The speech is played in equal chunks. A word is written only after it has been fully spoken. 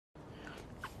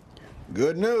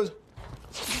Good news.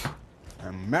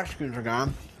 The Mexicans are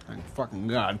gone. Thank fucking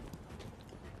God.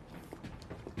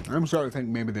 I'm starting to think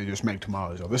maybe they just make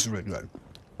tamales, though. This is really good.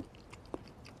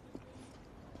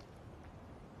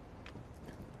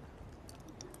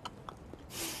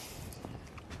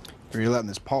 Or you're letting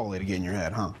this Paul lady get in your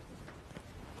head, huh?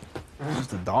 It's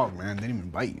just a dog, man. They didn't even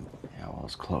bite you. Yeah, well,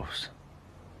 it's close.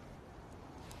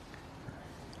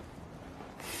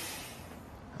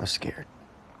 I was scared.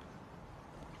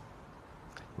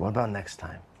 What about next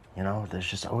time? You know, there's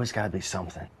just always got to be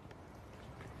something.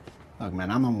 Look,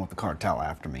 man, I'm the one with the cartel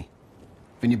after me.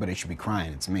 If anybody should be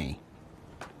crying, it's me.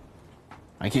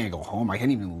 I can't go home. I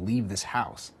can't even leave this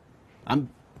house. I'm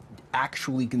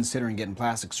actually considering getting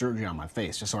plastic surgery on my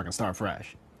face just so I can start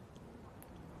fresh.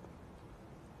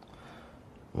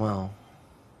 Well,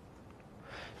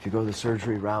 if you go the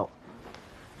surgery route,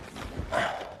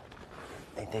 I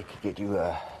think they could get you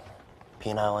a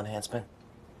penile enhancement.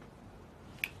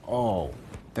 Oh,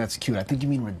 that's cute. I think you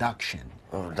mean reduction.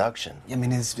 A reduction? I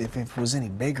mean, if it was any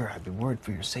bigger, I'd be worried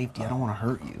for your safety. I don't want to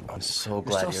hurt you. I'm so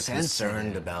glad you're sensitive.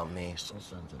 concerned about me. So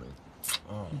sensitive.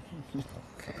 Oh,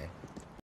 okay.